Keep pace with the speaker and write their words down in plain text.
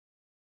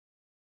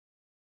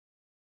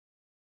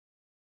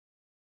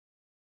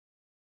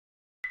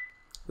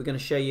we're going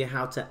to show you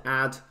how to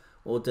add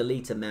or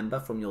delete a member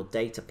from your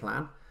data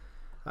plan.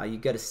 You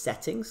go to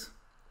settings,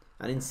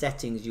 and in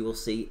settings you will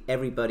see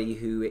everybody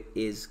who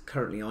is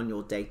currently on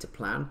your data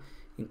plan,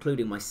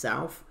 including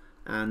myself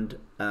and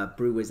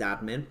Brewers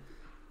admin.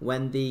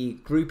 When the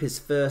group is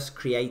first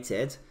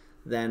created,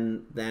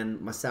 then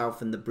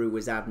myself and the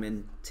Brewers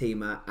admin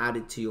team are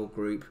added to your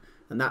group,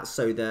 and that's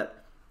so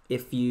that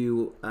if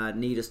you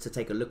need us to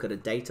take a look at a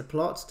data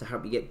plot to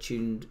help you get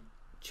tuned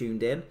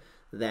in,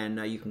 then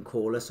you can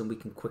call us and we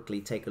can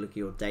quickly take a look at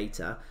your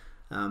data.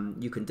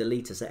 You can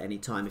delete us at any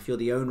time. If you're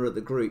the owner of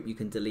the group, you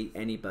can delete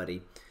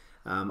anybody.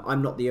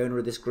 I'm not the owner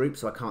of this group,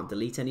 so I can't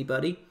delete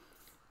anybody,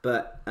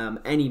 but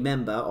any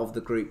member of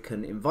the group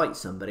can invite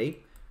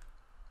somebody.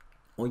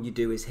 All you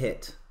do is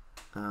hit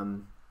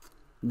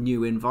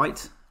new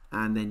invite,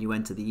 and then you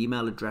enter the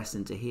email address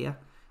into here.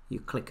 You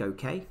click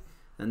OK,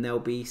 and they'll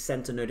be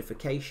sent a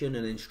notification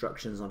and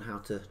instructions on how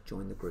to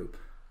join the group.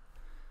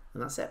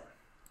 And that's it.